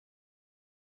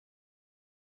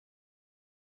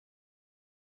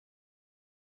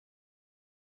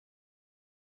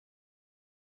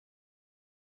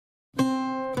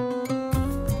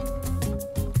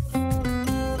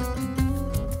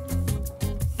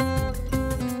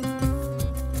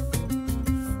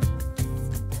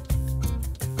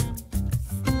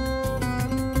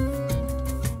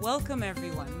Welcome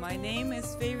everyone. My name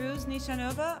is Feiruz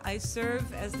Nishanova. I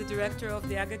serve as the director of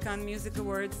the Aga Khan Music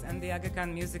Awards and the Aga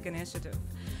Khan Music Initiative.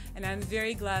 And I'm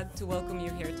very glad to welcome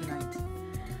you here tonight.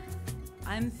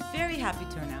 I'm very happy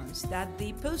to announce that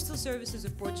the Postal Services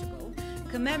of Portugal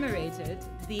commemorated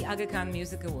the Aga Khan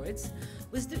Music Awards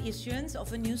with the issuance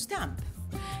of a new stamp.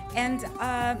 And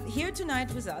here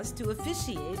tonight with us to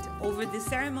officiate over the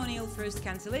ceremonial first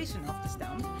cancellation of the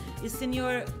stamp is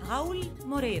Senor Raul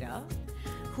Moreira,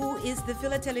 who is the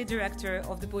Philately Director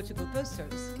of the Portugal Post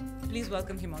Service. Please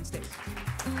welcome him on stage.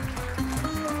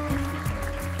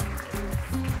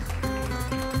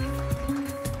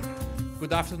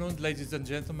 Good afternoon, ladies and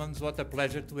gentlemen. What a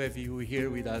pleasure to have you here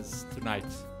with us tonight.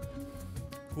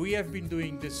 We have been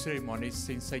doing this ceremony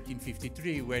since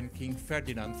 1853, when King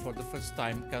Ferdinand for the first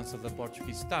time cancelled the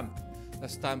Portuguese stamp, a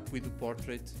stamp with the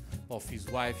portrait of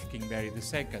his wife, King Mary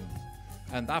II.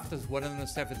 And after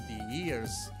 170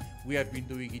 years, we have been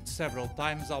doing it several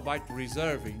times, albeit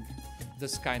reserving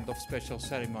this kind of special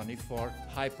ceremony for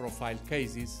high-profile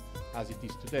cases as it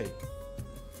is today.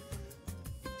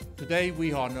 Today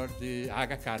we honor the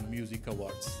Aga Khan Music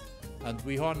Awards, and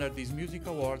we honor these music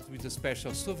awards with a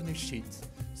special souvenir sheet,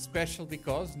 special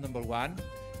because, number one,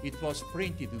 it was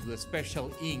printed with a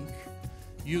special ink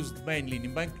used mainly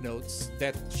in banknotes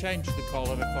that changed the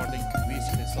color according to the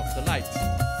incidence of the light,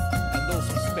 and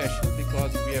also special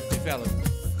because we have developed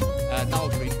an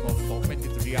algorithm of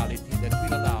augmented reality that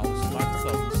will allow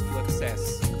smartphones to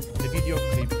access the video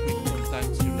clip with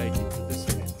contents related to the